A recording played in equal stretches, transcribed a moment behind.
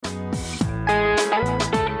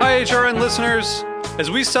HRN listeners.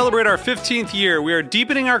 As we celebrate our 15th year, we are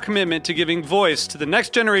deepening our commitment to giving voice to the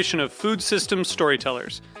next generation of food systems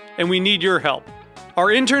storytellers, and we need your help. Our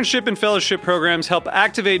internship and fellowship programs help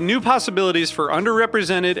activate new possibilities for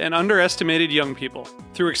underrepresented and underestimated young people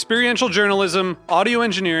through experiential journalism, audio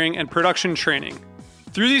engineering, and production training.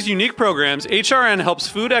 Through these unique programs, HRN helps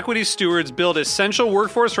food equity stewards build essential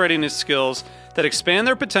workforce readiness skills that expand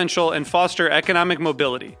their potential and foster economic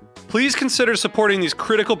mobility. Please consider supporting these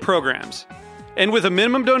critical programs. And with a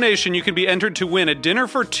minimum donation, you can be entered to win a dinner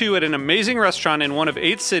for two at an amazing restaurant in one of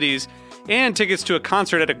 8 cities and tickets to a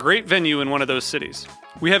concert at a great venue in one of those cities.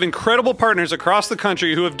 We have incredible partners across the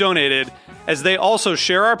country who have donated, as they also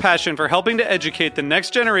share our passion for helping to educate the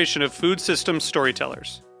next generation of food systems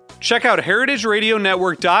storytellers. Check out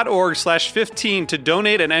heritageradionetwork.org/15 to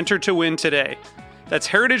donate and enter to win today. That's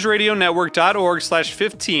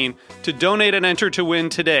heritageradionetwork.org/15 to donate and enter to win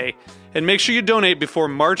today. And make sure you donate before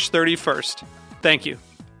March 31st. Thank you.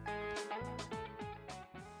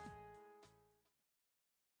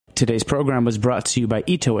 Today's program was brought to you by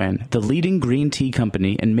Itoen, the leading green tea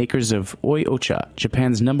company and makers of Oi Ocha,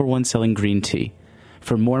 Japan's #1 selling green tea.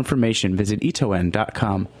 For more information, visit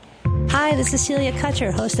itoen.com. Hi, this is Celia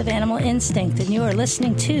Kutcher, host of Animal Instinct, and you are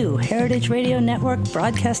listening to Heritage Radio Network,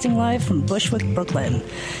 broadcasting live from Bushwick, Brooklyn.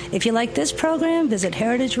 If you like this program, visit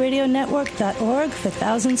heritageradionetwork.org for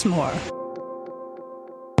thousands more.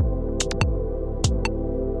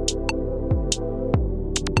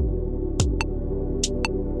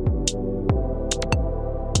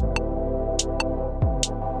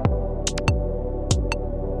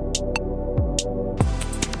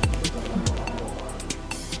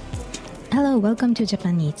 Hello, welcome to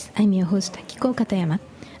Japan Eats. I'm your host, Kiko Katayama,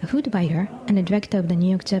 a food writer and the director of the New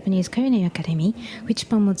York Japanese Culinary Academy, which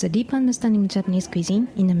promotes a deep understanding of Japanese cuisine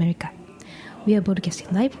in America. We are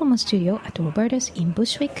broadcasting live from a studio at Roberta's in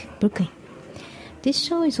Bushwick, Brooklyn. This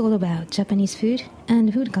show is all about Japanese food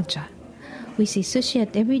and food culture. We see sushi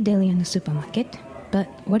at every deli in the supermarket, but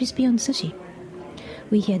what is beyond sushi?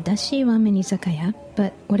 We hear dashi, ramen, izakaya,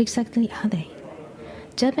 but what exactly are they?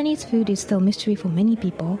 Japanese food is still a mystery for many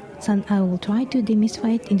people, so I will try to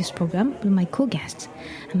demystify it in this program with my co-guests.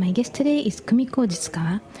 And my guest today is Kumiko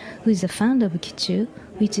Jitsukawa, who is the founder of Kichu,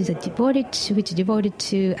 which is devoted to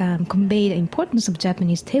convey the importance of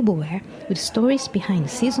Japanese tableware with stories behind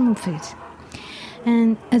seasonal foods.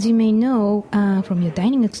 And as you may know from your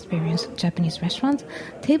dining experience at Japanese restaurants,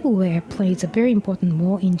 tableware plays a very important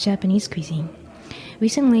role in Japanese cuisine.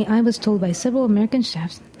 Recently, I was told by several American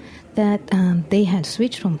chefs that they had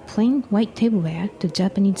switched from plain white tableware to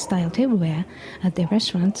Japanese-style tableware at their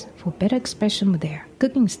restaurants for better expression of their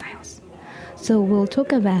cooking styles. So we'll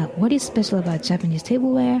talk about what is special about Japanese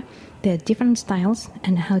tableware, their different styles,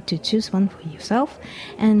 and how to choose one for yourself,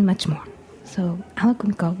 and much more. So, hello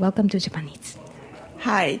Kumiko, welcome to Japan Eats.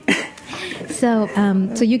 Hi. So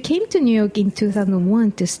you came to New York in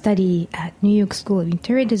 2001 to study at New York School of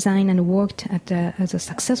Interior Design and worked as a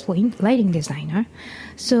successful lighting designer.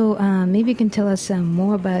 So maybe you can tell us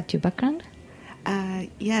more about your background?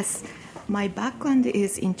 Yes, my background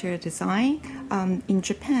is interior design. In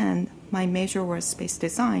Japan, my major was space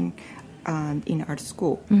design in art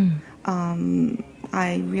school.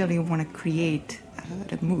 I really want to create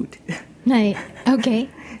the mood. Right. Okay.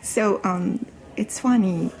 So it's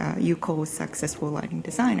funny you call successful lighting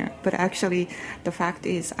designer, but actually the fact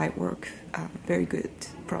is I work a very good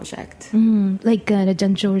project. Like the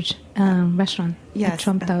John George restaurant yes, at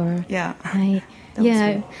Trump Tower. Yeah. Right. That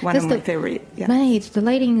was one of my favorite. Yeah. Right. The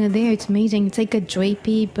lighting there, it's amazing. It's like a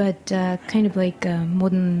drapey, but kind of like a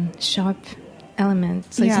modern, sharp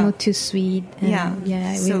element. So it's not too sweet. And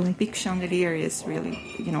I so really big chandelier is really,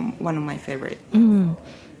 one of my favorite.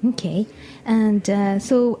 Okay. And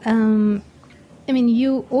I mean,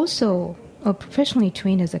 you also are professionally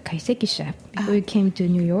trained as a kaiseki chef before you came to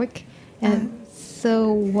New York.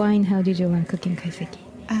 So why and how did you learn cooking kaiseki?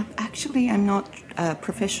 Actually, I'm not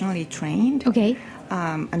professionally trained. Okay.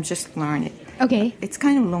 I'm just learning. Okay. It's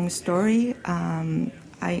kind of a long story.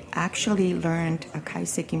 I actually learned a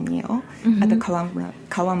kaiseki meal at the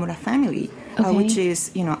Kawamura family, which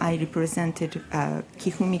is, I represented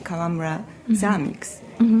Kifumi Kawamura ceramics.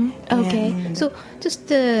 Okay, so just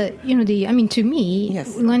to me,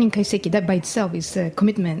 yes. learning kaiseki, that by itself is a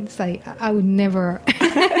commitment. It's like I would never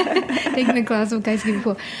take a class of kaiseki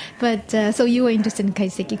before. But so you were interested in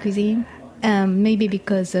kaiseki cuisine, maybe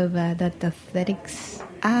because of that aesthetics.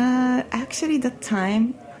 Actually, that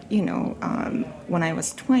time, when I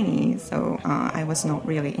was 20, so I was not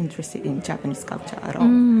really interested in Japanese culture at all.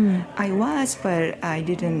 I was, but I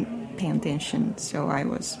didn't pay attention. So I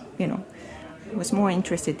was, was more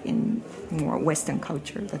interested in more Western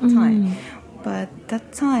culture at that time. But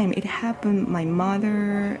that time it happened, my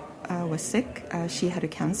mother was sick. She had a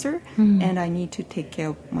cancer, and I need to take care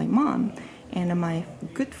of my mom. And my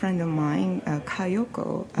good friend of mine,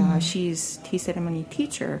 Kayoko, she's tea ceremony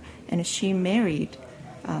teacher, and she married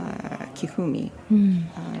Kifumi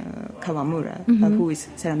Kawamura, who is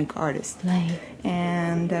ceramic artist. Right.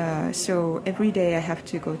 And so every day I have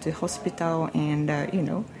to go to hospital, and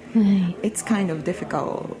Right. it's kind of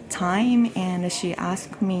difficult time. And she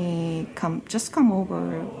asked me, come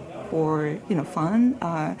over for fun.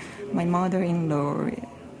 My mother-in-law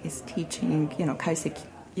is teaching kaiseki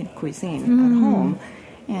cuisine at home,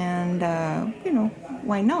 and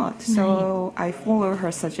why not? So I followed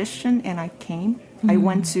her suggestion, and I came. I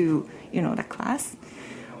went to the class,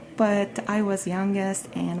 but I was youngest,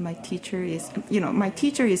 and my teacher is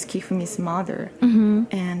Kifumi's mother,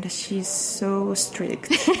 and she's so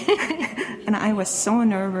strict, and I was so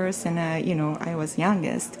nervous, and I was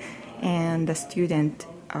youngest, and the student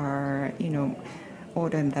are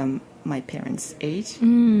older than my parents' age,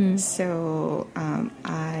 so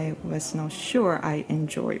I was not sure I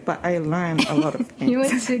enjoyed, but I learned a lot of things. You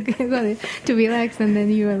went to relax, and then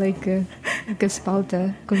you were like a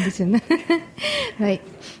Sparta condition. Right.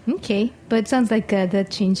 Okay. But it sounds like that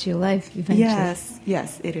changed your life eventually.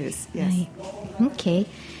 Yes, it is. Yes. Right. Okay.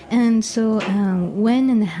 And so when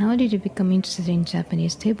and how did you become interested in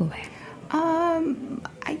Japanese tableware?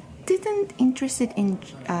 I didn't interested in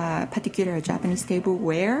particular Japanese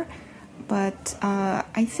tableware, but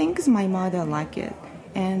I think my mother liked it,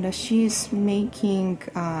 and she's making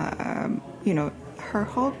her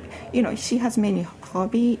hobby. She has many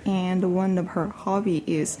hobby, and one of her hobby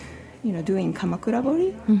is doing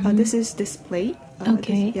kamakurabori. This is display.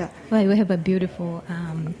 Okay. Well, we have a beautiful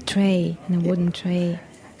tray, and a wooden tray in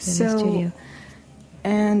the studio.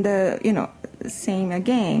 And same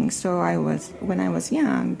again. So when I was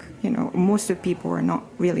young, most of people were not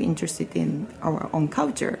really interested in our own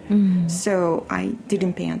culture. So I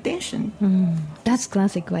didn't pay attention. That's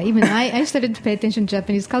classic, right? Even I started to pay attention to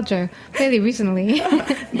Japanese culture fairly recently.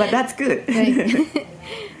 But that's good. Right.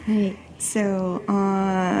 Right. So,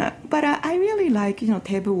 but I really like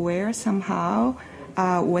tableware somehow,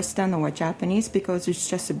 Western or Japanese, because it's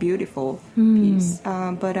just a beautiful piece.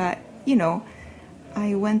 But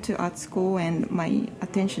I went to art school, and my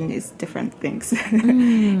attention is different things.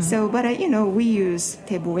 So, but we use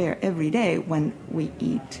tableware every day when we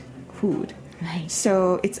eat food. Right.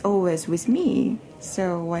 So it's always with me.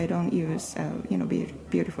 So why don't use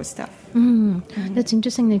beautiful stuff? That's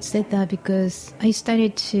interesting that you said that, because I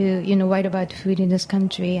started to write about food in this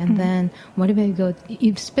country, and then wherever you go,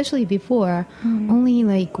 especially before, only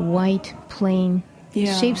like white plain.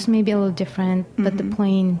 Shapes may be a little different, but the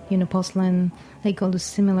plain, porcelain, like all the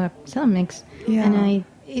similar ceramics. And I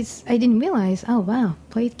didn't realize, oh wow,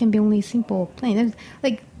 plate can be only simple plain,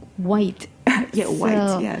 like white.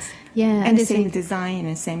 White, yes. Yeah, and the same design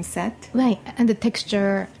and same set. Right, and the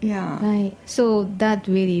texture. Yeah. Right. So that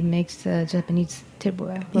really makes Japanese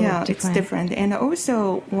tableware different. It's different. And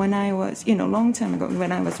also, when I was, long time ago,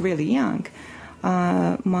 when I was really young,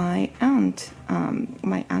 my aunt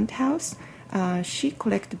house, she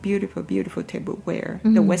collected beautiful tableware,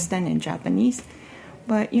 the Western and Japanese.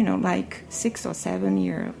 But, like 6 or 7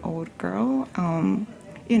 year old girl,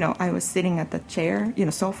 I was sitting at the chair,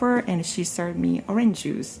 sofa, and she served me orange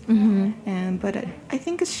juice. But I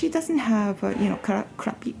think she doesn't have,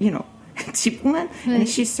 crappy, cheap one. And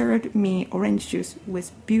she served me orange juice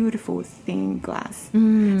with beautiful thin glass.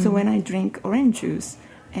 So when I drink orange juice,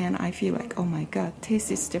 and I feel like, oh my God, taste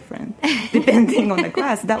is different depending on the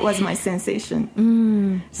glass. That was my sensation.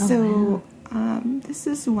 So this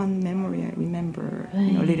is one memory I remember,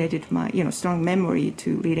 related to my, strong memory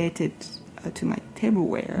related to my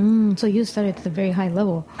tableware. So you started at a very high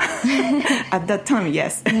level. At that time,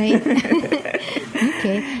 yes. Right.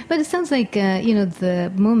 Okay. But it sounds like,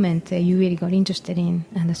 the moment you really got interested in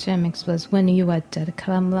the ceramics was when you were at the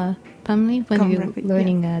Kawamura family, when you were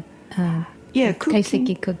learning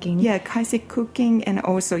kaiseki cooking. Yeah, kaiseki cooking, and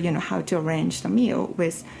also, how to arrange the meal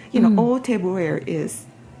with, all tableware is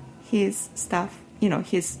his stuff,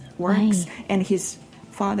 his works, and his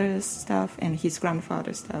father's stuff and his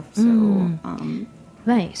grandfather's stuff. So,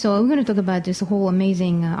 right. So we're going to talk about this whole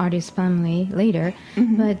amazing artist family later.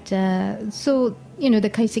 But so the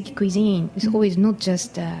kaiseki cuisine is always not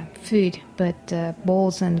just food, but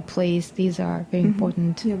bowls and plates. These are very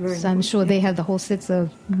important. Yeah, very so I'm sure they have the whole sets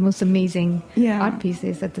of most amazing art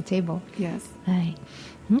pieces at the table. Yes. Right.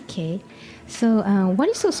 Okay. So what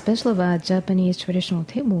is so special about Japanese traditional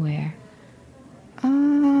tableware?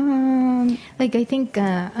 Like I think,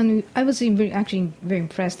 and I was actually very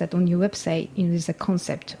impressed that on your website, there's a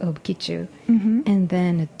concept of kichu, and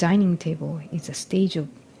then a dining table is a stage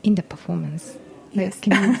in the performance. Yes.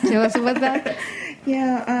 Can you tell us about that?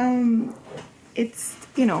 Yeah, it's,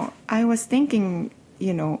 I was thinking,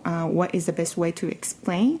 what is the best way to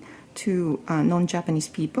explain to non-Japanese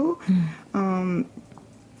people.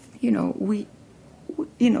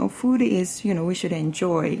 Food is, we should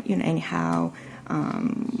enjoy, anyhow,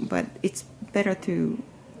 but it's better to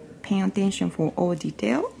pay attention for all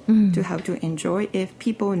detail to how to enjoy. If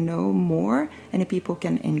people know more and people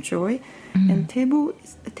can enjoy, and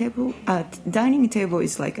dining table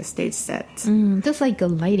is like a stage set. Just like a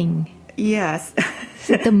lighting. Yes.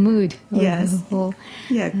 Set the mood. Yes.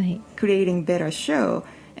 Yeah. Right. Creating better show.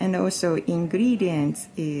 And also ingredients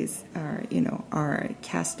is, our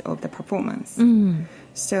cast of the performance.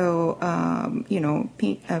 So,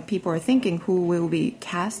 people are thinking who will be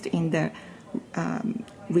cast in the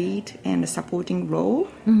lead and the supporting role.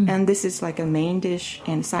 And this is like a main dish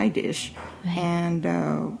and side dish. Right. And,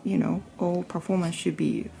 all performance should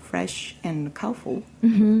be fresh and colorful.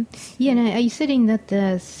 Yeah, and you said in that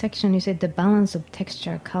section, you said the balance of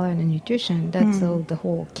texture, color, and nutrition. That's all the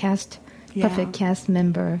whole cast. Perfect cast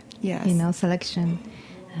member, selection.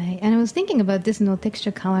 And I was thinking about this,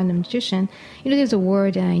 texture, color, and nutrition. There's a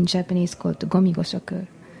word in Japanese called gomigoshoku.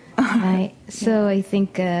 Right? So I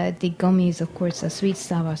think the gomi is, of course, a sweet,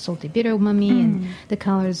 sour, salty, bitter umami, and the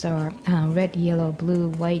colors are red, yellow, blue,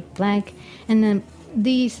 white, black. And then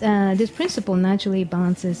this principle naturally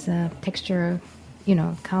balances texture,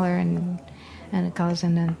 color, and colors,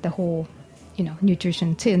 and then the whole,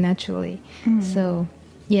 nutrition too, naturally. So...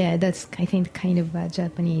 yeah, that's, I think, kind of a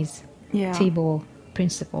Japanese table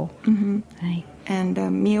principle. Right. And the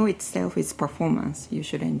meal itself is performance. You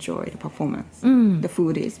should enjoy the performance. The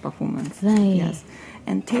food is performance. Right. Yes.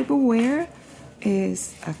 And tableware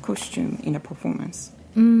is a costume in a performance.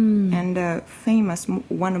 And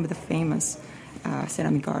one of the famous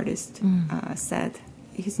ceramic artists said,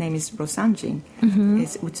 his name is Rosanjin.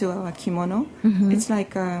 It's utsuwa wa kimono. It's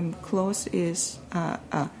like clothes is...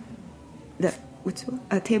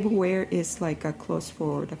 a tableware is like a cloth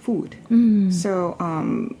for the food. So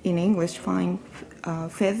in English, fine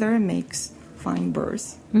feather makes fine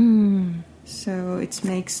birds. So it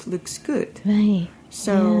looks good. Right.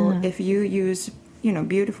 So if you use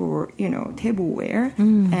beautiful tableware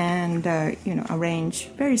and arrange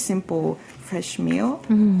very simple fresh meal,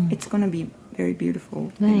 it's gonna be very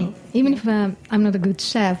beautiful. Right. Even if I'm not a good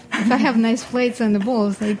chef, if I have nice plates and the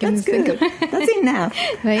bowls, I can. That's good. That's enough.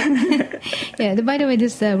 Right. Yeah. By the way,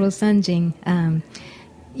 this Rosanjin,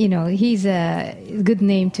 he's a good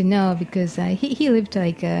name to know because he lived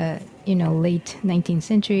like late 19th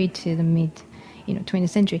century to the mid 20th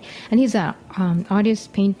century, and he's a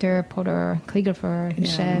artist, painter, potter, calligrapher,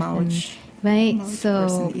 chef, right. So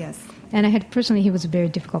person, yes. And I had personally, he was a very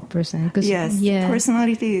difficult person. Because,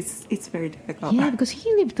 personality it's very difficult. Yeah, because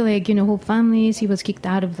he lived like, whole families. He was kicked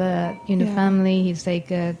out of the, family. He's like,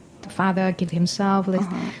 the father killed himself. Like,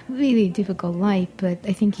 really difficult life. But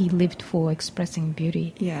I think he lived for expressing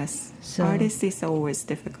beauty. Yes. So artist is always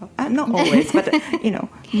difficult. Not always, but,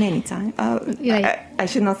 many times. I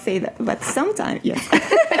should not say that, but sometimes, yes.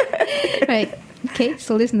 Right. Okay,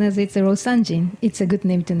 so listeners, it's a Rosanjin. It's a good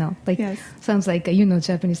name to know. Like, sounds like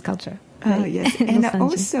Japanese culture. Right? Oh, yes. And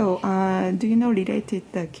also, do you know related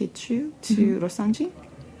the kichu to Rosanjin?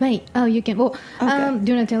 Right. Oh, you can. Well, okay.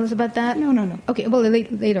 Do you want to tell us about that? No. Okay, well,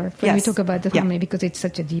 later when we talk about the family because it's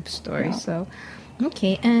such a deep story. Yeah. So,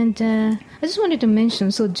 okay. And I just wanted to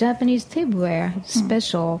mention, so Japanese tableware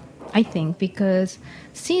special, I think, because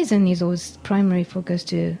season is always primary focus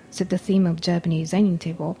to set the theme of Japanese dining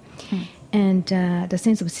table. And the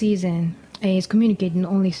sense of season is communicated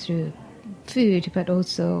not only through food, but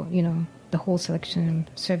also, the whole selection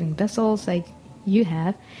of serving vessels like you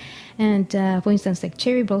have. And, for instance, like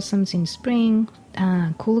cherry blossoms in spring,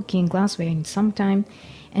 cool-looking glassware in summertime,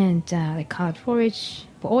 and like colored forage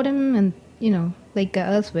for autumn, and, like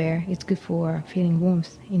earthware, it's good for feeling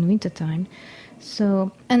warmth in wintertime.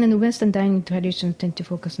 So, and then the Western dining traditions tend to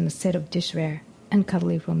focus on a set of dishware and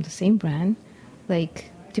cutlery from the same brand, like...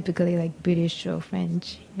 typically like British or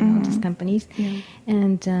French, these companies. Yeah.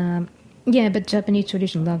 And, but Japanese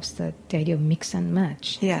tradition loves the idea of mix and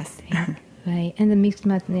match. Yes. Right. And the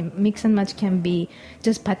mix and match can be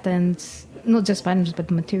just patterns, not just patterns, but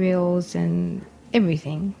materials and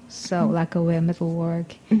everything. So lacquerware,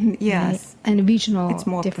 metalwork. Yes. Right? And regional it's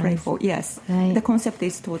more difference. playful. Yes. Right. The concept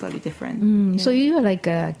is totally different. So you are like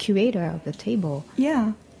a curator of the table.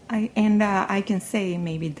 Yeah. I can say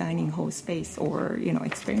maybe dining hall space or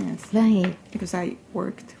experience, right? Because I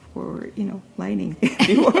worked for, lighting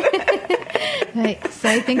people. Right. So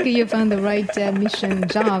I think you found the right mission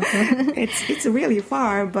job. It's really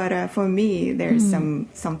far, but for me, there's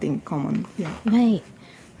something common. Yeah. Right.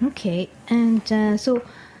 Okay. And so,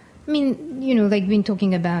 I mean, like been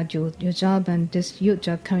talking about your job and your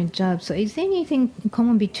current job. So is there anything in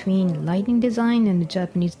common between lighting design and the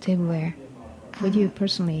Japanese tableware with you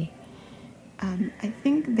personally? I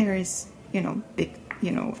think there is, big,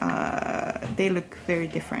 they look very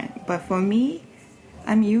different. But for me,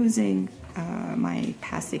 I'm using my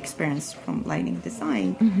past experience from lighting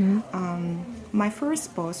design. My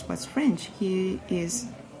first boss was French. He is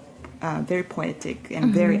very poetic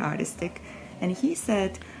and very artistic. And he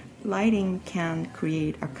said lighting can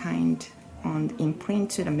create a kind of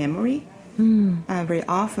imprint to the memory. Very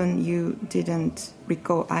often you didn't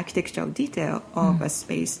recall architectural detail of a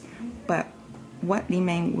space, but what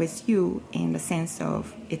remained with you in the sense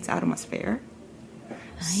of its atmosphere.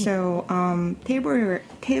 Right. So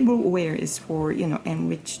tableware is for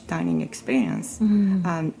enriched dining experience.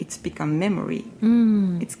 It's become memory.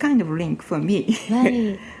 It's kind of linked for me.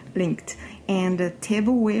 Right. Linked. And the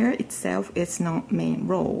tableware itself is not main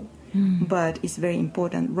role, but it's very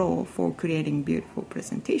important role for creating beautiful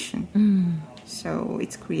presentation. So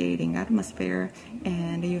it's creating atmosphere,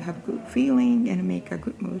 and you have good feeling and make a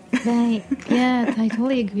good mood. Right. Yeah, I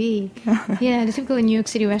totally agree. Yeah, the typical New York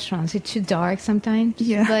City restaurants, it's too dark sometimes.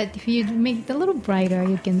 Yeah. But if you make it a little brighter,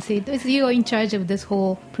 you can see it. You are in charge of this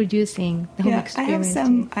whole producing, the whole experience. I have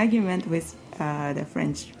some argument with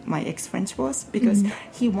my ex-French boss, because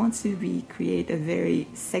he wants to create a very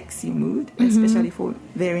sexy mood, especially for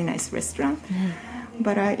very nice restaurant.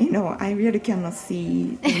 But I really cannot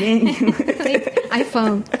see the menu.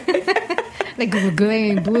 iPhone, like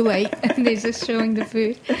glaring blue light, and they're just showing the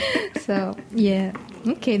food. So yeah,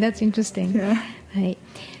 okay, that's interesting. Yeah. Right.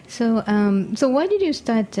 So so why did you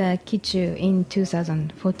start Kichu in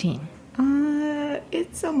 2014?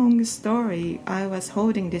 It's a long story. I was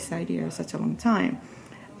holding this idea such a long time.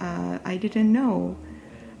 I didn't know,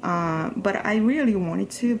 but I really wanted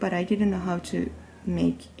to, but I didn't know how to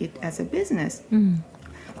make it as a business.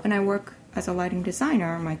 When I work as a lighting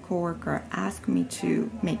designer, my coworker asked me to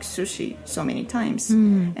make sushi so many times.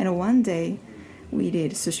 And one day, we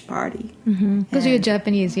did sushi party. Because you're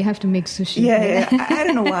Japanese, you have to make sushi. Yeah. I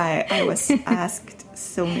don't know why I was asked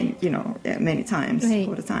so many, many times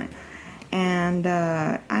all the time. And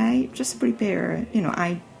I just prepare,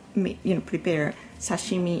 prepare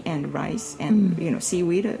sashimi and rice and,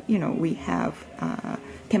 seaweed. We have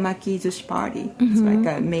temaki sushi party. It's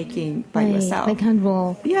like making by yourself. Like hand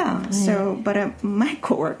roll. Yeah. Right. So, but my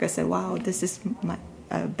coworker said, wow, this is my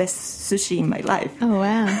best sushi in my life. Oh,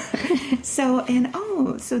 wow. So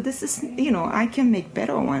this is, I can make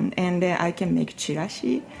better one. And then I can make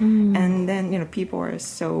chirashi. And then, people are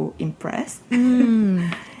so impressed.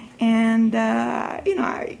 And,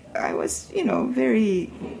 I was, very,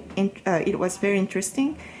 it was very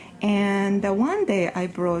interesting. And one day I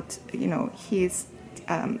brought, his,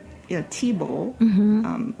 tea bowl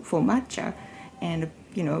for matcha and,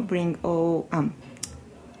 bring all,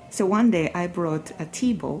 so one day I brought a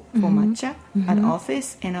tea bowl for matcha at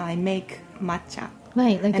office, and I make matcha.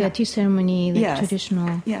 Right, like a tea ceremony, like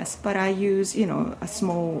traditional. Yes, but I use, a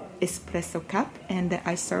small espresso cup, and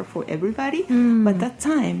I serve for everybody. But that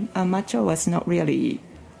time, matcha was not really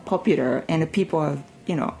popular, and people are,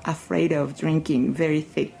 afraid of drinking very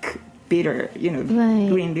thick, bitter,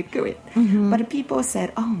 green liquid. But people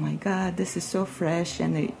said, oh my God, this is so fresh,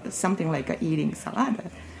 and something like eating salad.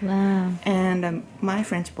 Wow. And my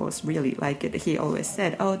French boss really liked it. He always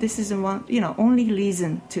said, oh, this is one, only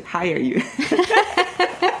reason to hire you.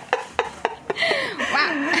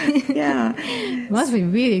 Wow. Yeah. Must be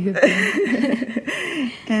really good.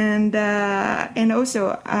 And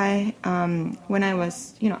also I, when I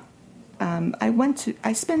was,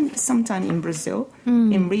 I spent some time in Brazil,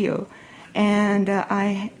 in Rio, and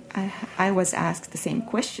I was asked the same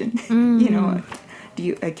question,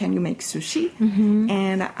 can you make sushi?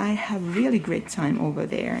 And I have really great time over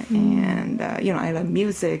there. And, I love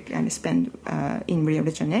music, and I spend in Rio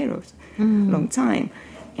de Janeiro long time.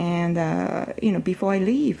 And, before I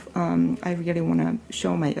leave, I really want to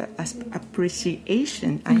show my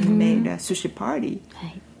appreciation. I made a sushi party.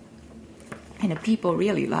 Right. And people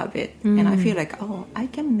really love it. And I feel like, oh, I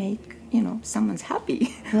can make, someone's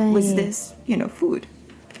happy with this, food.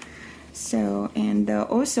 So, and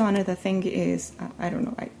also another thing is, I don't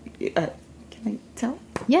know, can I tell?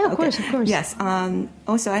 Yeah, of course. Yes.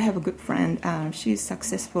 Also, I have a good friend. She's a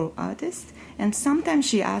successful artist. And sometimes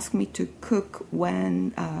she asks me to cook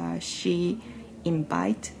when she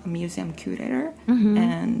invite a museum curator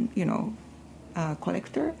and,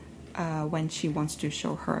 collector when she wants to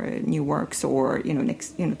show her new works or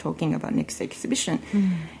next talking about next exhibition,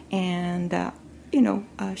 and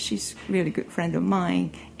she's a really good friend of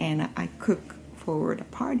mine, and I cook for the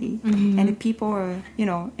party, and people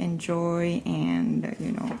enjoy, and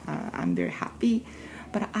I'm very happy.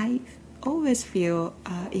 But I always feel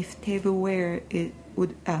if tableware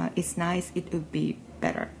is nice, it would be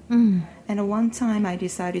better. And one time I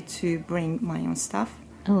decided to bring my own stuff.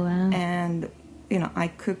 Oh wow! And I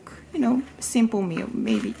cook simple meal,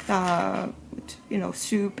 maybe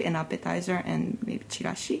soup and appetizer and maybe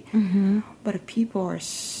chirashi. But people are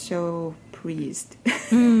so pleased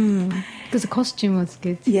because the costume was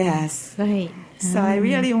good. Yes, right. So I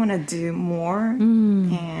really want to do more,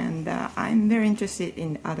 and I'm very interested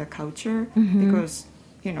in other culture because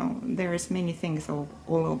there's many things all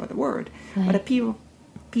over the world. Right. But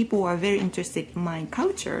people are very interested in my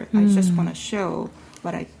culture. I just want to show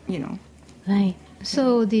what I Right.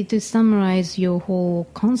 So to summarize your whole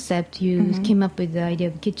concept, you came up with the idea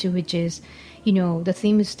of kitchen, which is, the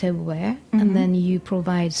theme is tableware, and then you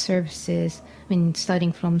provide services. I mean,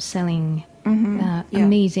 starting from selling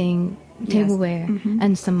amazing tableware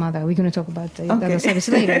and some other. We're going to talk about the other service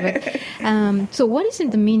later. But so, what is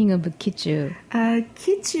the meaning of a kitchen?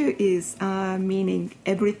 Kitchen is meaning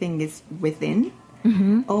everything is within.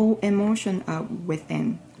 All emotion are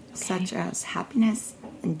within, such as happiness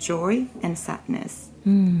and joy and sadness.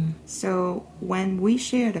 So when we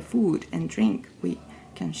share the food and drink, we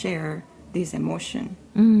can share this emotion.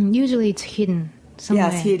 Usually it's hidden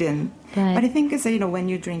somewhere. Yes, hidden. But I think it's when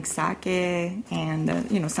you drink sake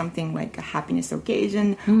and something like a happiness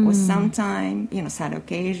occasion or sometime sad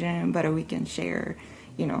occasion, but we can share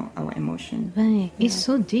our emotion. Right. It's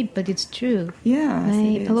so deep, but it's true. Yeah.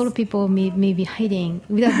 Right. A lot of people may be hiding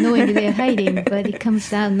without knowing they're hiding, but it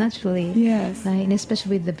comes out naturally. Yes. Right. And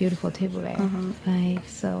especially with the beautiful tableware. Right.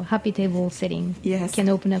 So happy table setting can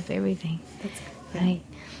open up everything. That's good. Right.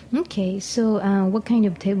 Okay. So what kind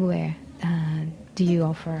of tableware do you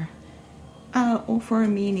offer? Offer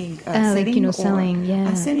meaning selling. Selling.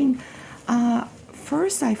 Yeah. Selling.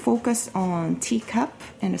 First, I focus on teacup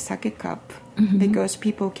and a sake cup because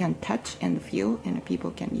people can touch and feel, and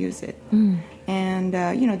people can use it. And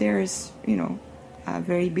there is a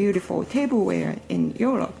very beautiful tableware in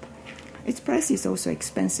Europe. Its price is also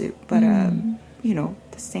expensive, but the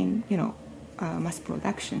same mass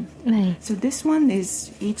production. Right. So this one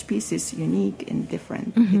is each piece is unique and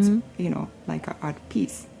different. It's like an art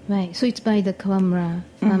piece. Right. So it's by the Kawamura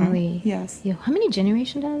family. Yes. Yeah. How many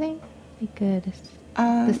generations are they? Like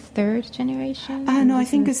the third generation? No, I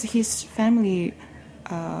think it's his family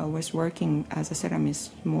was working as a ceramist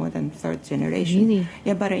more than third generation. Really?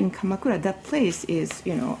 Yeah, but in Kamakura, that place is,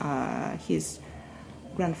 his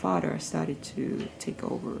grandfather started to take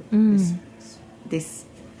over this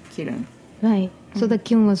kiln. Right. So the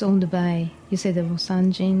kiln was owned by, you said, the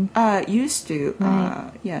Sanjin? Used to,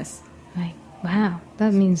 Right. yes. Right. Wow.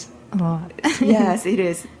 That means a lot. Yes, it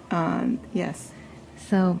is. Yes.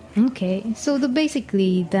 So, okay. So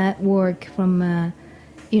basically that work from, the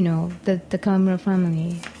Kawamura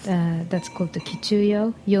family, that's called the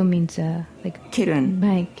kichuyo. Yo means like... Kiln.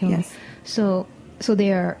 Right. Kiln. Yes. So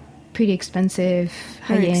they are pretty expensive,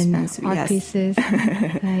 Very high-end expensive, art yes. pieces.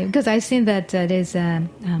 Right. Because I've seen that there's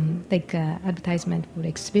like advertisement for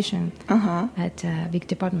exhibition at a big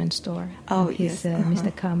department store. Oh, of his, yes.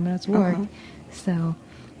 Mr. Kawamura's work. So,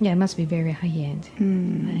 yeah, it must be very high-end.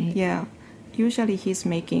 Right. Yeah. Usually he's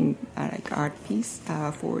making like art piece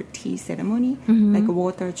for tea ceremony, like a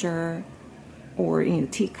water jar or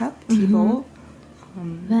teacup, tea bowl,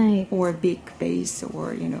 Right. or big vase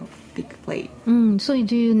or big plate. So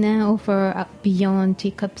do you now offer beyond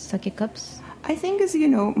teacups, sake cups? I think as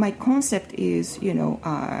my concept is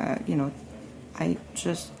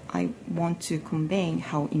I want to convey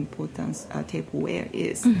how important tableware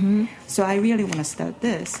is. So I really want to start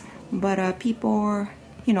this, but people.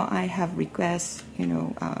 I have requests,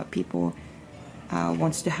 people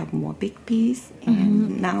wants to have more big piece,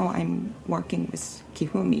 and now I'm working with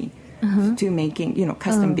Kifumi to making,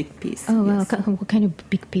 custom big piece. Oh, yes. wow. What kind of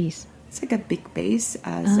big piece? It's like a big base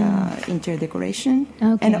as interior decoration,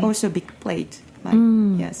 Okay. and also big plate, like,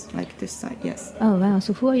 yes, like this side, yes. Oh, wow.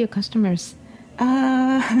 So who are your customers?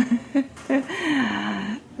 Like,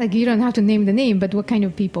 you don't have to name the name, but what kind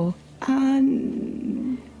of people?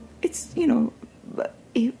 It's,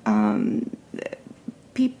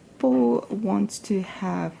 people want to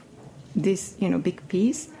have this big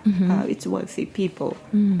piece. It's wealthy people,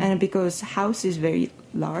 and because house is very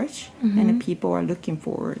large, and people are looking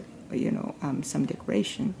for some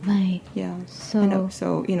decoration. Right. Yeah. So and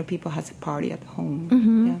so people has a party at home.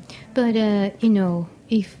 Yeah. But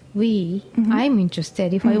if I'm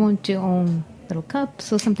interested, if I want to own little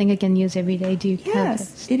cups or something I can use every day, do you have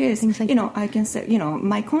it is. Things like that? I can say,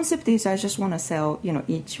 my concept is I just want to sell,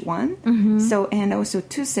 each one. So, and also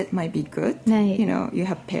 2 set might be good. Right. You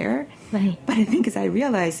have pair. Right. But the thing is, I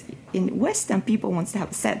realized in Western, people want to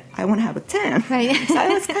have a set. I want to have a 10. Right. So I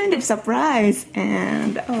was kind of surprised.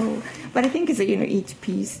 And, but I think it's, each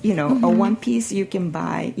piece, or one piece you can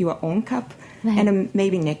buy your own cup. Right. And then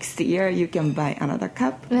maybe next year you can buy another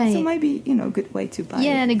cup. Right. So it might be, a good way to buy.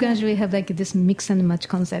 Yeah, and gradually have like this mix and match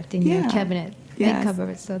concept in your cabinet. Yes.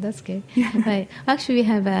 Cover. So that's good. Right. Actually, we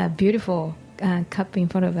have a beautiful cup in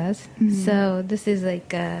front of us. So this is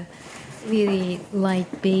like a really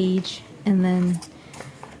light beige. And then,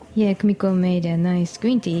 Kumiko made a nice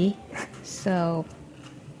green tea. So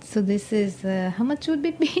this is, how much would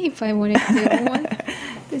it be if I wanted to own one?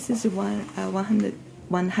 This is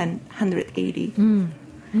 180.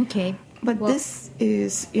 Okay. But this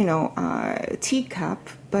is, teacup,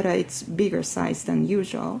 but it's bigger size than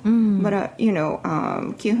usual. But,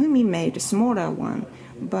 Kihumi made a smaller one.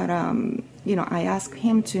 But, I asked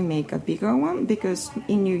him to make a bigger one because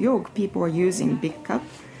in New York, people are using big cup.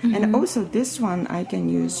 And also this one I can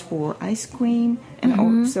use for ice cream. And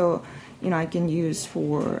also, I can use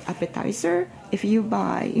for appetizer. If you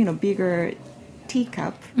buy, bigger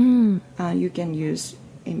teacup, you can use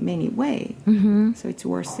in many ways. So it's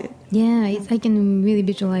worth it. Yeah, I can really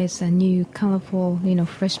visualize new colorful,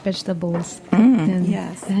 fresh vegetables.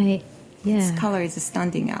 Yes. Right. Yeah. Its color is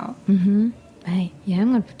standing out. Right. Yeah,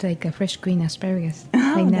 I'm going to put like a fresh green asparagus Oh,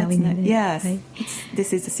 now. that's nice. Yes. Right?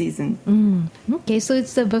 This is the season. Okay, so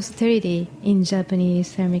it's the versatility in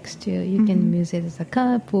Japanese ceramics too. You can use it as a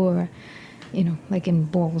cup or, like in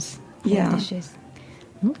bowls for dishes.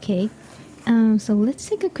 Okay. So let's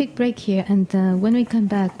take a quick break here, and when we come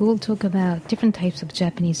back, we'll talk about different types of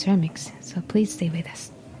Japanese ceramics. So please stay with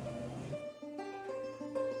us.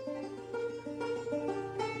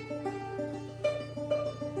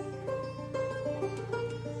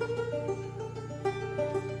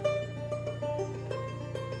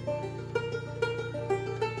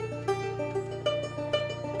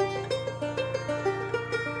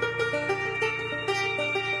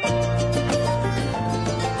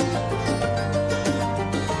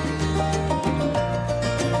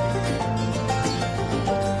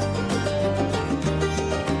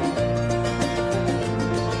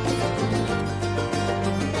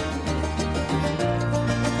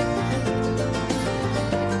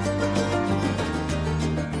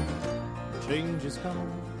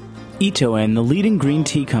 Itoen, the leading green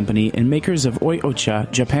tea company and makers of Oi-Ocha,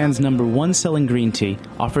 Japan's #1 selling green tea,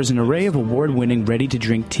 offers an array of award-winning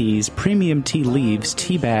ready-to-drink teas, premium tea leaves,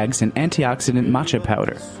 tea bags, and antioxidant matcha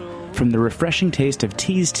powder. From the refreshing taste of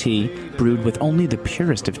tea's tea, brewed with only the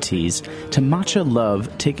purest of teas, to matcha love,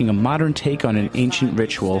 taking a modern take on an ancient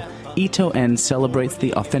ritual, Itoen celebrates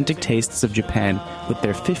the authentic tastes of Japan with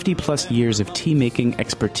their 50-plus years of tea-making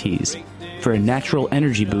expertise. For a natural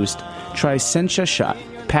energy boost, try Sencha Shot,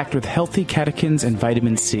 packed with healthy catechins and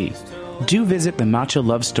vitamin C. Do visit the Matcha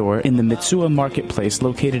Love Store in the Mitsuwa Marketplace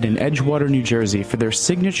located in Edgewater, New Jersey for their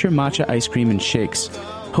signature matcha ice cream and shakes.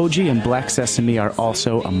 Hoji and black sesame are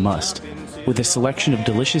also a must. With a selection of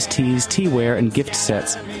delicious teas, teaware, and gift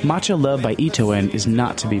sets, Matcha Love by Itoen is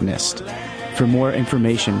not to be missed. For more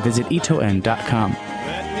information, visit itoen.com.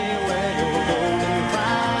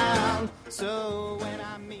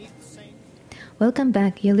 Welcome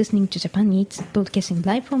back. You're listening to Japan Eats, broadcasting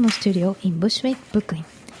live from our studio in Bushwick, Brooklyn.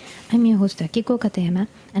 I'm your host, Akiko Katayama,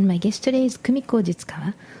 and my guest today is Kumiko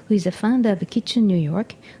Jitsukawa, who is the founder of Kitchen New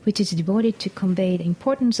York, which is devoted to convey the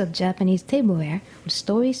importance of Japanese tableware with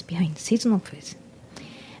stories behind seasonal foods.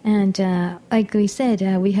 And like we said,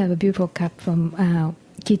 we have a beautiful cup from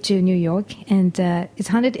Kitchen New York, and it's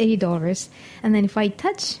 $180. And then if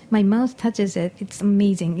my mouth touches it, it's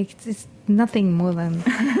amazing. It's nothing more than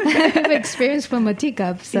experience from a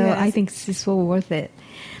teacup, so yes. I think it's so worth it.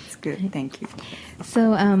 It's good, thank you.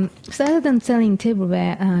 So other than selling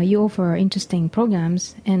tableware, you offer interesting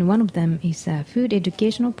programs, and one of them is a food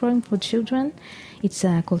educational program for children. It's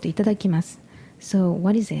called Itadakimasu. So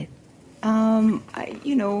what is it? As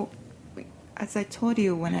I told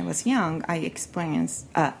you when I was young, I experienced,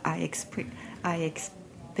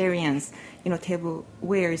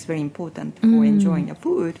 tableware is very important for enjoying the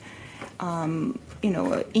food.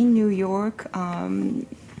 In New York,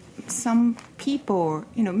 some people,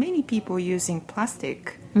 many people using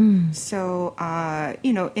plastic. So,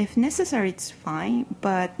 if necessary, it's fine,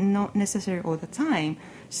 but not necessary all the time.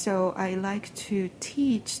 So I like to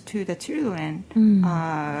teach to the children,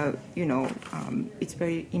 it's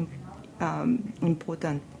very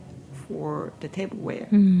important for the tableware.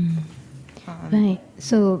 Right.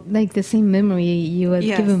 So, like the same memory you were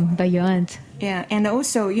Yes. given by your aunt. Yeah, and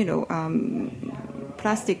also,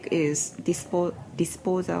 plastic is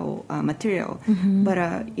disposal material, but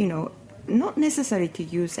not necessary to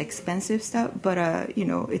use expensive stuff, but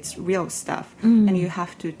it's real stuff, and you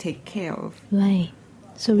have to take care of. Right.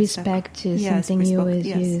 So respect is Yes, something you respect, always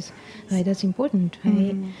yes. use. Right. That's important.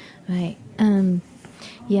 Right. Right.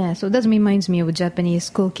 Yeah. So that reminds me of Japanese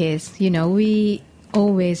school kids. We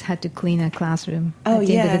always had to clean our classroom at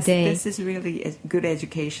the end of the day. This is really a good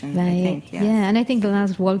education, Right. I think. Yes. Yeah. And I think the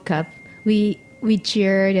last World Cup, we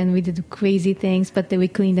cheered and we did crazy things, but then we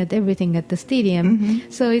cleaned up everything at the stadium.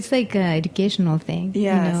 So it's like an educational thing.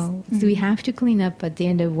 Yes. So we have to clean up at the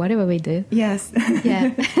end of whatever we do. Yes.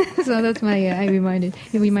 Yeah. So that's my. It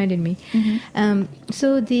reminded me.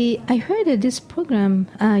 So I heard that this program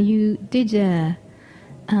you did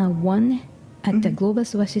one at the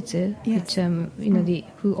Globus Washitsu, Yes. which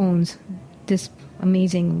who owns this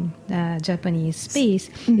amazing Japanese space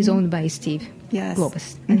is owned by Steve. Yes.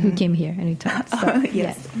 Globus, and who came here and we talked. So,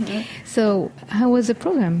 Yes. So how was the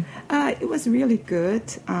program? It was really good.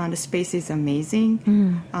 The space is amazing.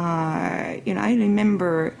 I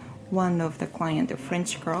remember one of the client, a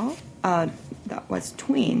French girl, that was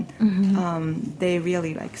twin. They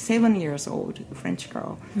really 7 years old French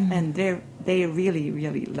girl, and they really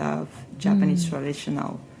really love Japanese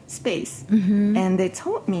traditional space. And they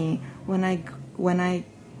told me when I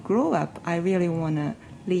grow up, I really want to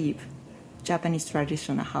leave Japanese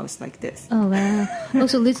traditional house like this. Oh, wow.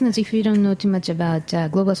 Also, listeners, if you don't know too much about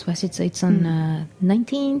Globus Washitsu, it's on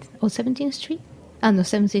 19th or 17th Street? No,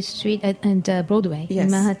 17th Street and Broadway Yes.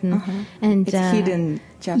 in Manhattan. And It's hidden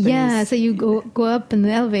Japanese. Yeah, so you go up in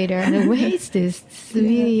the elevator, and where is this? It's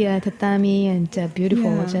really tatami and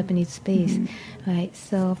beautiful Yeah. Japanese space. Right,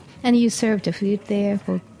 so, and you serve the food there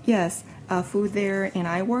for... Yes, food there, and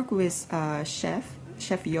I work with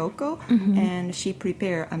Chef Yoko, and she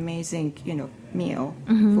prepare amazing, meal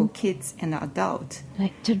for kids and adult.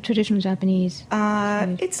 Like traditional Japanese.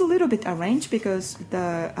 It's a little bit arranged because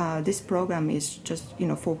this program is just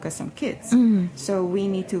focused on kids, so we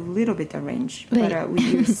need to little bit arrange. Right. But we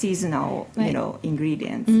use seasonal Right.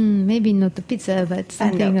 Ingredients. Maybe not the pizza, but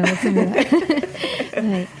something similar.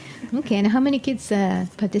 Right. Okay, and how many kids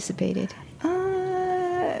participated?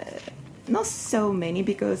 Not so many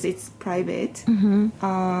because it's private.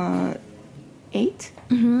 8.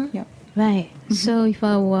 Yeah. Right. So if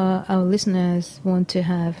our listeners want to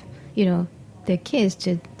have, their kids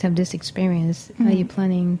to have this experience, are you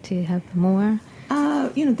planning to have more?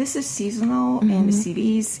 This is seasonal and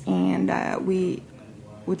series, and we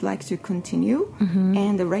would like to continue.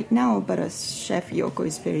 And right now, but Chef Yoko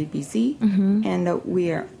is very busy, and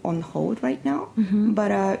we are on hold right now.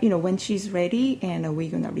 But when she's ready, and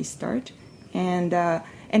we're gonna restart. And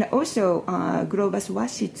also, Globus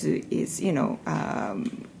Washitsu is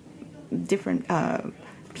different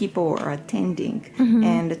people are attending,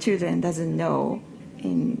 and the children doesn't know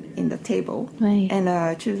in the table, Right. and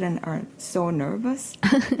children are so nervous.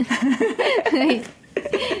 Right.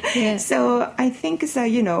 Yeah. So I think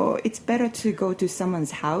it's better to go to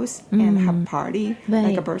someone's house and have party, like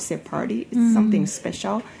Right. a birthday party. It's something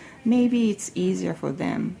special. Maybe it's easier for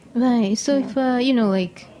them. Right. So if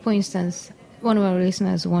for instance, one of our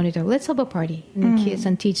listeners wanted to let's have a party and kids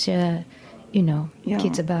and teach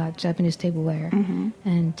kids about Japanese tableware.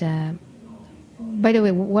 And by the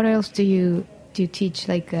way, what else do you teach,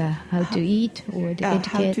 how to eat or the How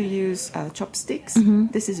etiquette? to use chopsticks.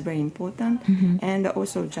 This is very important. And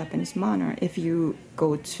also Japanese manner. If you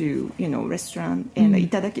go to restaurant and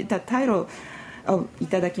itadaki, the title of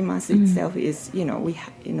itadakimasu itself is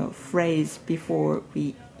phrase before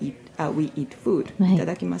we eat food. Right.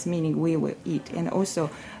 Itadakimasu meaning we will eat, and also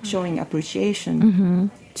showing appreciation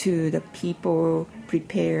to the people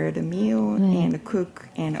prepare the meal and cook,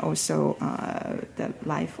 and also the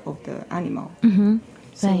life of the animal.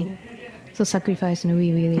 So, Right. So sacrifice, and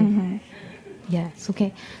we really. Yes.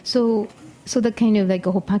 Okay. So the kind of like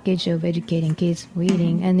a whole package of educating kids,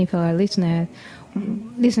 reading, and if our listeners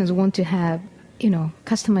want to have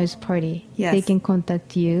customized party, Yes. they can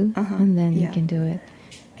contact you, and then you Yeah. can do it.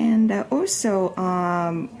 And also,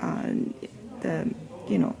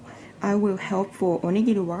 I will help for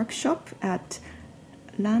onigiri workshop at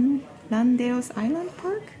Landale's Island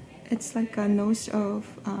Park. It's like a north of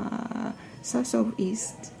south of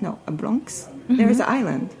east, Bronx. There is an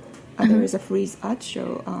island. There is a freeze art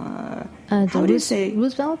show. How do you say?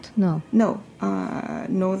 Roosevelt? No. No,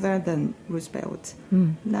 northern than Roosevelt.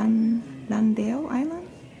 Landale Island.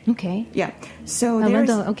 Okay. Yeah. So there's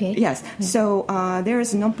okay. Yes. Yeah. So there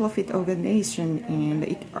is a non-profit organization,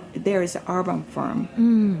 and there is an urban farm,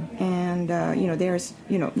 and there's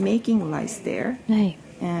making rice there, Right.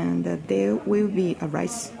 and there will be a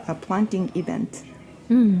rice planting event,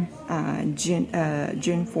 June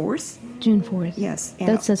 4th. June 4th. Yes. And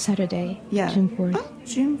That's a Saturday. yeah. June 4th. Oh,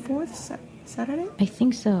 June 4th, Saturday. I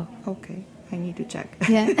think so. Okay. I need to check.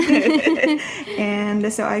 Yeah.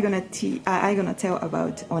 And so I'm gonna tell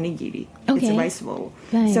about onigiri. It's Okay. a rice bowl.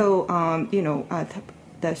 Right. So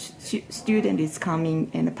the student is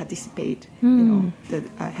coming and participate.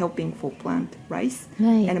 Helping for plant rice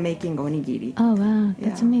Right. and making onigiri. Oh wow,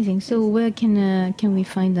 that's Yeah. amazing. So where can we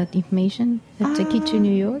find that information? At Kichu,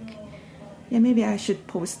 New York? Yeah, maybe I should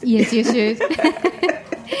post it. Yes, you should.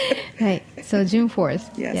 Right. So June 4th.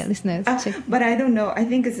 Yes. Yeah, listeners. Check. But I don't know. I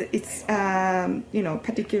think it's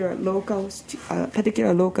particular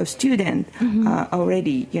local student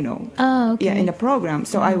already Oh, okay. yeah, in the program.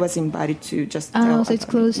 So I was invited to just tell Oh, so it's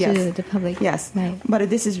about close it. Yes. to the public. Yes, Right. but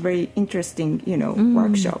this is very interesting,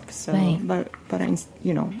 workshop. So, Right. but I'm,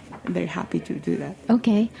 very happy to do that.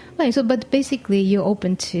 Okay. Right. So, but basically, you're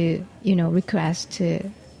open to requests to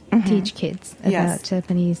teach kids about Yes.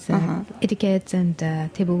 Japanese etiquettes and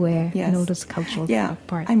tableware Yes. and all those cultural Yeah,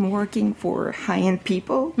 part. I'm working for high-end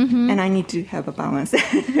people, and I need to have a balance.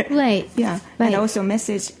 Right. Yeah, Right. and also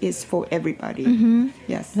message is for everybody.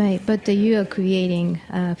 Yes. Right, but you are creating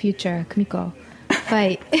future Kumiko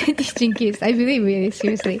by teaching kids. I believe really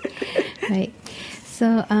seriously. Right.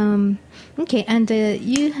 So, okay, and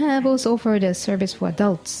you have also offered a service for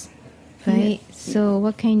adults, right? So,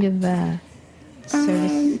 what kind of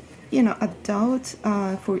service? Adult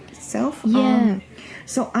for itself. Yeah.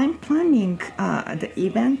 So I'm planning the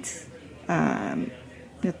event.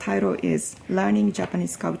 The title is Learning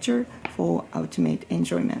Japanese Culture for Ultimate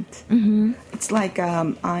Enjoyment. It's like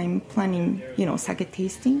I'm planning, sake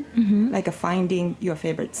tasting, like finding your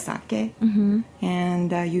favorite sake.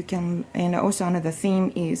 And you can, and also another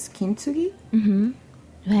theme is kintsugi.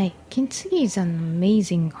 Right, kintsugi is an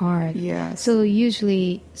amazing art. Yes. So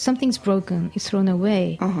usually something's broken, it's thrown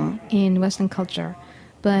away in Western culture,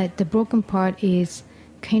 but the broken part is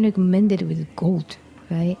kind of mended with gold,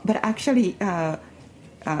 right? But actually,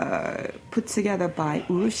 put together by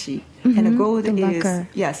urushi, and the gold the is lacquer.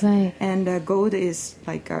 yes, Right. and gold is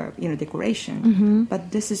like decoration.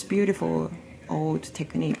 But this is beautiful old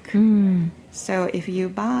technique. So if you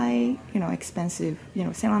buy expensive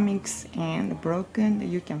ceramics and broken,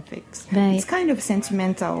 you can fix. Right. It's kind of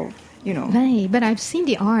sentimental. Right, but I've seen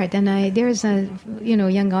the art, and there's a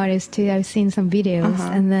young artist too. I've seen some videos,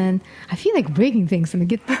 and then I feel like breaking things and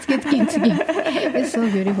let's get kintsugi. It's so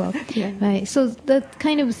beautiful. Yeah. Right, so that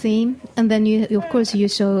kind of theme, and then you of course you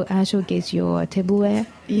showcase your tableware.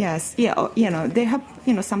 Yes, yeah, they have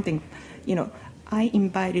something, I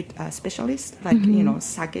invited a specialist like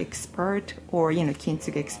sake expert or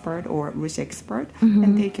kintsugi expert or urushi expert,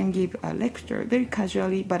 and they can give a lecture very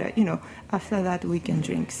casually. But after that we can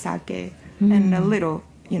drink sake and a little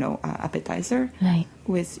appetizer Right.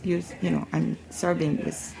 with I'm serving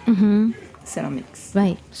with ceramics.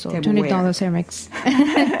 Right, so Tableware. $20 ceramics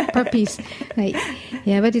per piece. Right,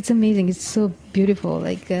 yeah, but it's amazing. It's so beautiful.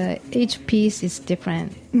 Like each piece is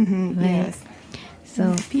different. Right. Yes.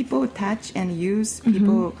 So, People touch and use.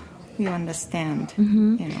 People will understand.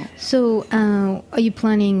 so are you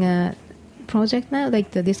planning a project now,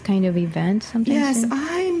 like this kind of event? Sometime Yes, soon?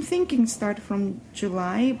 I'm thinking start from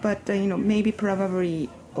July, but maybe probably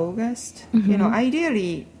August.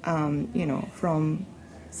 Ideally, from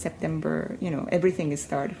September. Everything is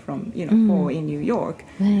started from fall in New York.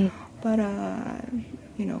 Right. But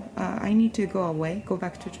I need to go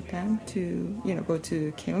back to Japan to go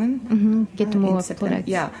to Kiln. Get in more September. products.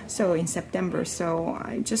 Yeah, so in September. So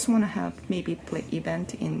I just want to have maybe play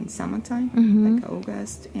event in summertime, like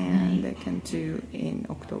August, and I can do in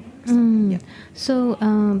October. Yeah. So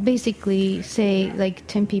basically, say like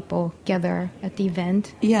 10 people gather at the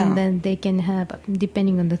event, Yeah. and then they can have,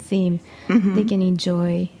 depending on the theme, they can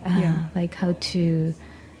enjoy Yeah. like how to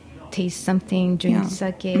taste something, drink Yeah.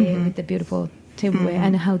 sake with the beautiful tableware,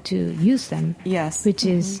 and how to use them. Yes. Which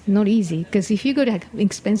is not easy, because if you go to an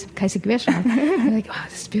expensive kaiseki restaurant, you're like, "Wow,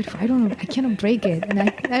 this is beautiful. I cannot break it, and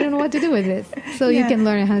I don't know what to do with it." So you Yeah. can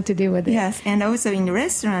learn how to deal with it. Yes, and also in the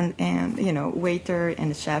restaurant, and waiter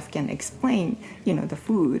and chef can explain, the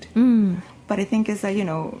food. But I think it's that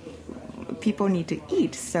people need to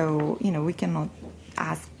eat, so we cannot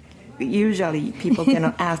ask usually people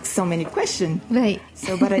cannot ask so many questions. Right.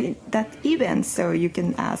 So, but that event, so you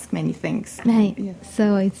can ask many things. Right. Yeah.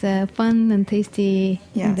 So it's fun and tasty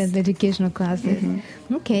Yes. the educational classes.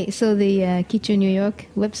 Okay. So the Kichu New York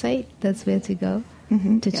website, that's where to go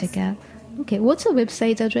to Yes. check out. Okay. What's the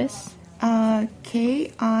website address?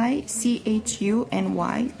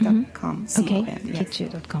 KICHUNY.com. Okay. COM, yes.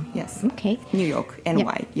 Kichu.com. Yes. Okay. New York, Yeah.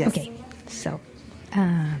 NY. Yes. Okay. So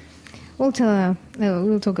we'll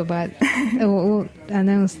talk about, we'll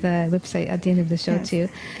announce the website at the end of the show Yes. too.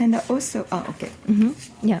 And also, okay.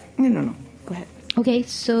 Yeah. No. Go ahead. Okay,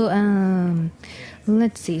 so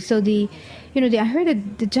let's see. So I heard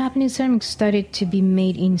that the Japanese ceramics started to be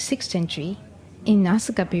made in 6th century, in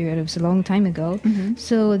Asuka period. It was a long time ago.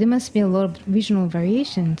 So there must be a lot of regional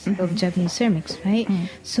variations of Japanese ceramics, right?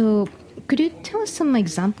 So could you tell us some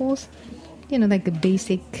examples? Like the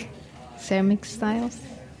basic ceramic styles.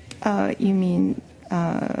 You mean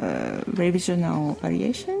regional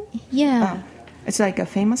variation? Yeah. It's like a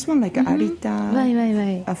famous one, like Arita.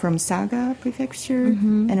 Right. From Saga Prefecture,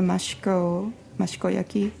 and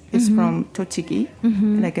Mashikoyaki is from Tochigi,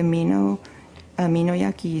 like a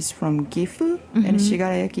Minoyaki is from Gifu, and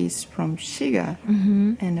Shigarayaki is from Shiga,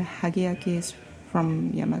 and Hagiyaki is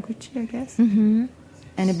from Yamaguchi, I guess, and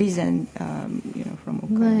Bizen, from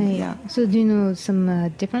Okayama. Right. Yeah. So do you know some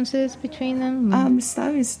differences between them?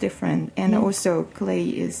 Style is different, and also clay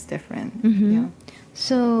is different. Yeah.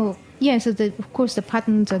 So of course the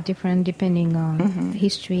patterns are different depending on the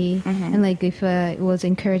history, and like if it was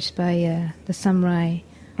encouraged by the samurai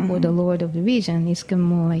or the lord of the region, it's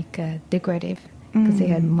more like decorative because they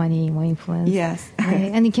had money, more influence. Yes. Right?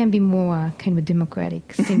 And it can be more kind of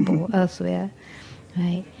democratic, simple elsewhere,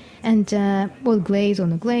 right? And glaze on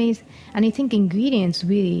the glaze, and I think ingredients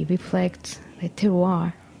really reflect the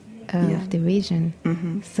terroir of the region.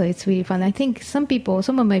 So it's really fun. I think some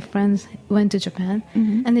of my friends went to Japan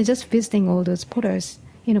and they're just visiting all those potteries,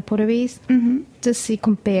 just see,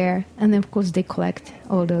 compare, and then of course they collect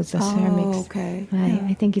all those ceramics. Okay. Right. Yeah.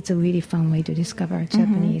 I think it's a really fun way to discover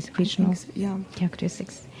Japanese regional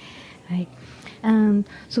characteristics. Right.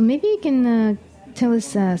 So maybe you can tell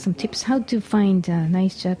us some tips how to find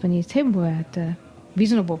nice Japanese tableware at a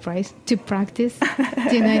reasonable price to practice.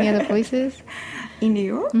 Do you know any other places? In New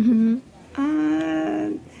York?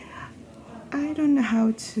 I don't know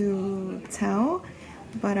how to tell,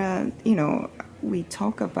 but we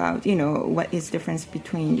talk about what is difference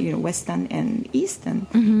between Western and Eastern,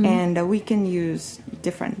 and we can use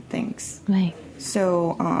different things. Right.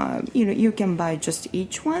 So you can buy just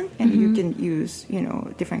each one, and you can use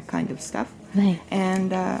different kind of stuff. Right.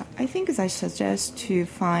 And I think I suggest to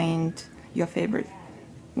find your favorite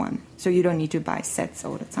one, so you don't need to buy sets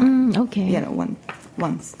all the time. Okay.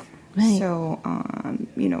 Once. Right. So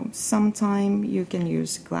sometime you can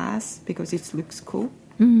use glass because it looks cool,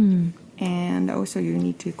 and also you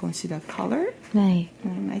need to consider color. Right.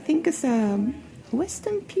 I think it's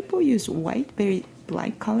Western people use white, very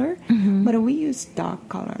light color, but we use dark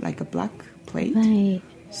color like a black plate. Right.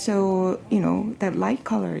 So that light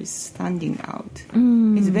color is standing out.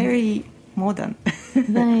 It's very modern.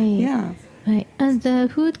 Right. Yeah. Right. And the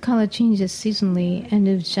food color changes seasonally, and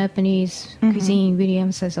the Japanese cuisine really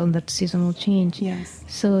emphasizes on that seasonal change. Yes.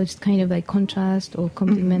 So it's kind of like contrast or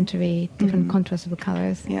complementary, different contrasts of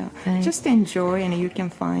colors. Yeah. Right. Just enjoy, and you can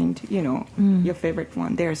find, your favorite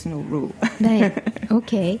one. There's no rule. Right.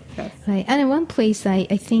 Okay. Yes. Right. And in one place, I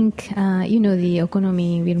think, the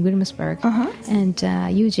Okonomi in Williamsburg, and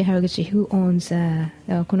Yuji Haraguchi, who owns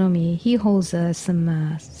Okonomi, he holds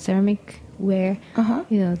some ceramic ware.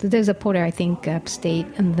 There's a potter, I think, upstate,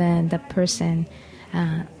 and then that person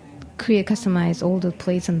customize all the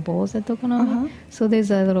plates and bowls at Okonomi. So there's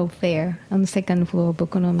a little fair on the second floor of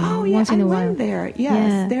Okonomi. Oh, yeah, once in I a while. went there. Yes,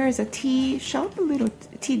 Yeah. there is a tea shop, a little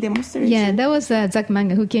tea demonstration. Yeah, that was Zach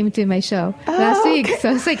Manga who came to my show last week. So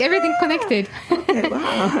it's like everything connected. Okay,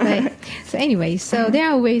 wow. Right. So anyway, there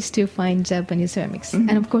are ways to find Japanese ceramics.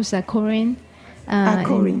 And of course, Korean.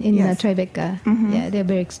 Korean, in yes. Tribeca. Yeah, they're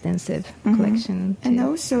very extensive collection. And too.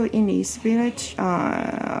 also in East Village,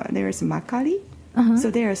 there is Makari. So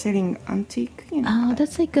they are selling antique. Oh,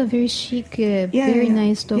 that's like a very chic, very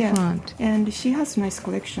nice storefront. Yeah. And she has nice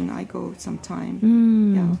collection. I go sometime.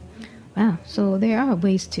 Yeah. Wow. So there are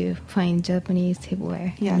ways to find Japanese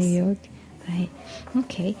tableware in New York. Right.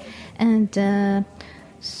 Okay. And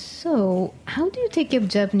so how do you take care of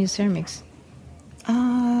Japanese ceramics?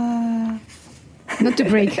 Not to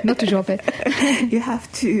break, not to drop it. You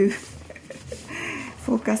have to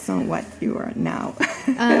focus on what you are now.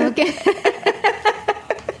 Okay.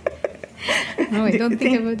 No, I don't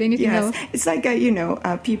think about anything else. It's like,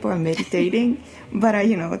 people are meditating, but,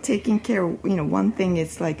 taking care of, one thing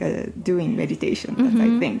is like doing meditation, that's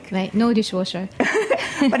I think. Right, no dishwasher.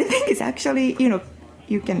 But I think it's actually,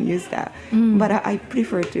 you can use that. But I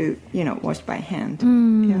prefer to, wash by hand.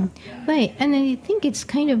 Yeah. Right, and I think it's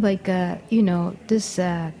kind of like, this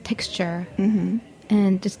texture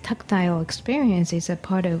and this tactile experience is a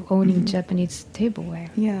part of owning Japanese tableware.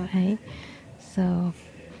 Yeah. Right? So...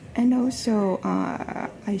 And also,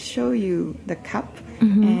 I show you the cup,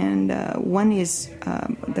 and one is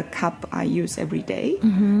the cup I use every day.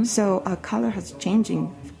 So color has changing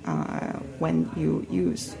when you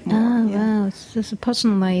use more. Wow, it's just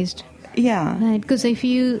personalized. Yeah. Right, because if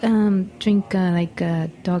you drink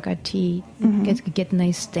darker tea, get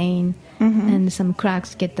nice stain, and some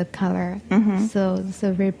cracks get the color. So it's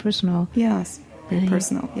very personal. Yes. Very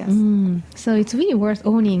personal, yes. So it's really worth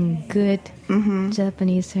owning good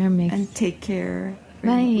Japanese ceramics. And take care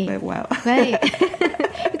very well. Right.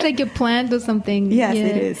 It's like a plant or something. Yes,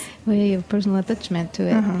 it is. Where you have personal attachment to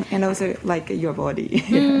it. And also like your body.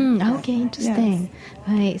 Okay, interesting. Yes.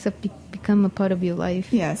 Right, so become a part of your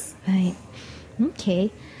life. Yes. Right.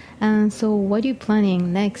 Okay. So what are you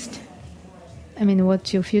planning next? I mean,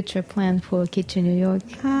 what's your future plan for Kitchen New York?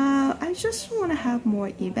 I just want to have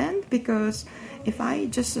more event, because if I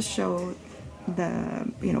just show the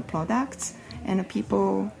products and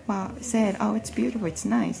people said, oh, it's beautiful, it's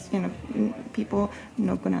nice, people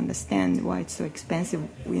not gonna understand why it's so expensive,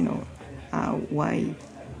 why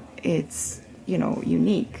it's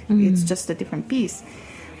unique. It's just a different piece.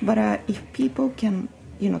 But if people can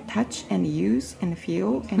touch and use and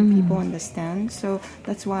feel, and people understand. So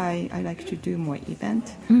that's why I like to do more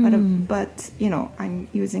event. But I'm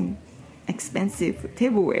using expensive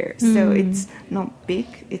tableware, so it's not big.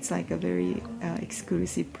 It's like a very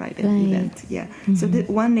exclusive private event. Yeah. So the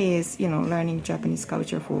one is learning Japanese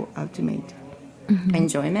culture for ultimate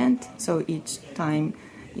enjoyment. So each time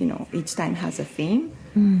has a theme.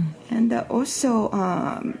 And also,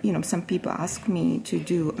 some people ask me to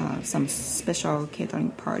do some special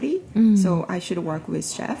catering party. So I should work with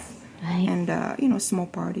chef. Right. And, small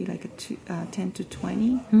party, like 10 to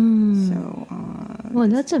 20. So... well,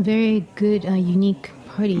 that's a very good, unique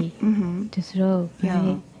party to throw. Right?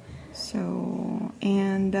 Yeah. So,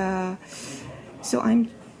 and... so I'm...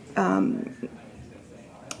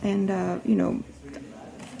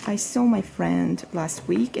 I saw my friend last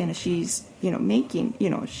week, and she's, making,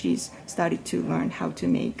 she's started to learn how to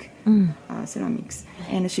make ceramics.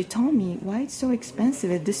 And she told me, why it's so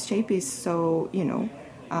expensive? This shape is so,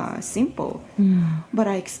 simple. But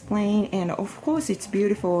I explained, and of course it's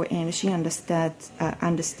beautiful, and she understand,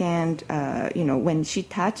 when she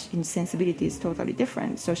touch, and sensibility is totally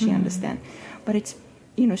different, so she understand. But it's,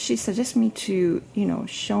 she suggests me to,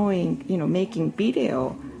 showing, making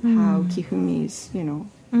video, how Kifumi is,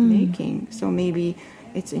 making. So maybe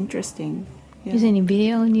it's interesting. Yeah. Is there any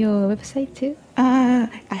video on your website too? I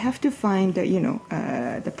have to find,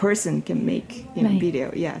 the person can make,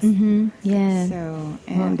 video. Yes. Yeah. So,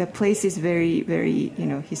 and the place is very, very,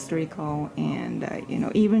 historical, and,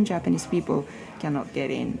 even Japanese people cannot get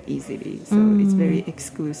in easily. So it's very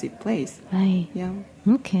exclusive place. Right. Yeah.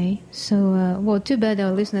 Okay. So, too bad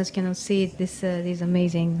our listeners cannot see these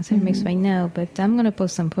amazing ceramics right now, but I'm going to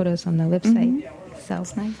post some photos on the website. So,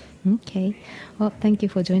 that's nice. Okay. Well, thank you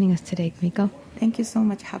for joining us today, Miko. Thank you so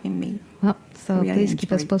much for having me. Well, so really please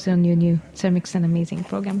keep us posted on your new ceramics and amazing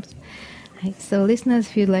programs. Right, so listeners,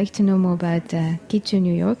 if you'd like to know more about Kitchen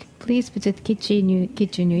New York, please visit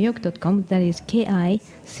kitchennewyork.com. That is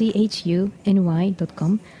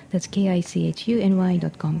KICHUNY.com. That's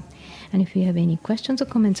KICHUNY.com. And if you have any questions or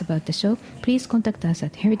comments about the show, please contact us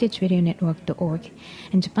at heritageradionetwork.org.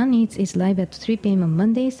 And Japan Eats is live at 3 p.m. on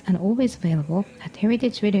Mondays and always available at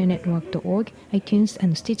heritageradionetwork.org, iTunes,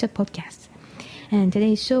 and Stitcher Podcasts. And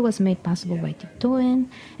today's show was made possible by Tip Toen,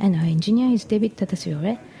 and our engineer is David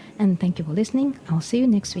Tatasiore. And thank you for listening. I'll see you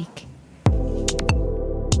next week.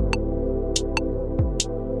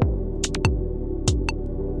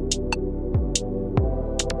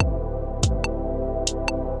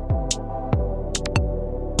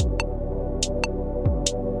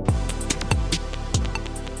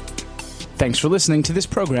 Thanks for listening to this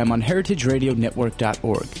program on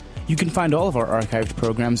heritageradionetwork.org. You can find all of our archived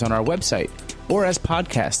programs on our website or as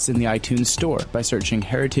podcasts in the iTunes Store by searching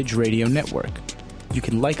Heritage Radio Network. You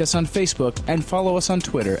can like us on Facebook and follow us on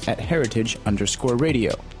Twitter at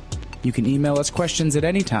 @heritage_radio. You can email us questions at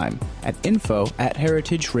any time at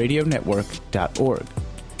info@heritageradionetwork.org.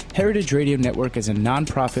 Heritage Radio Network is a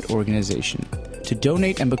non-profit organization. To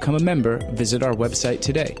donate and become a member, visit our website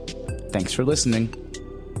today. Thanks for listening.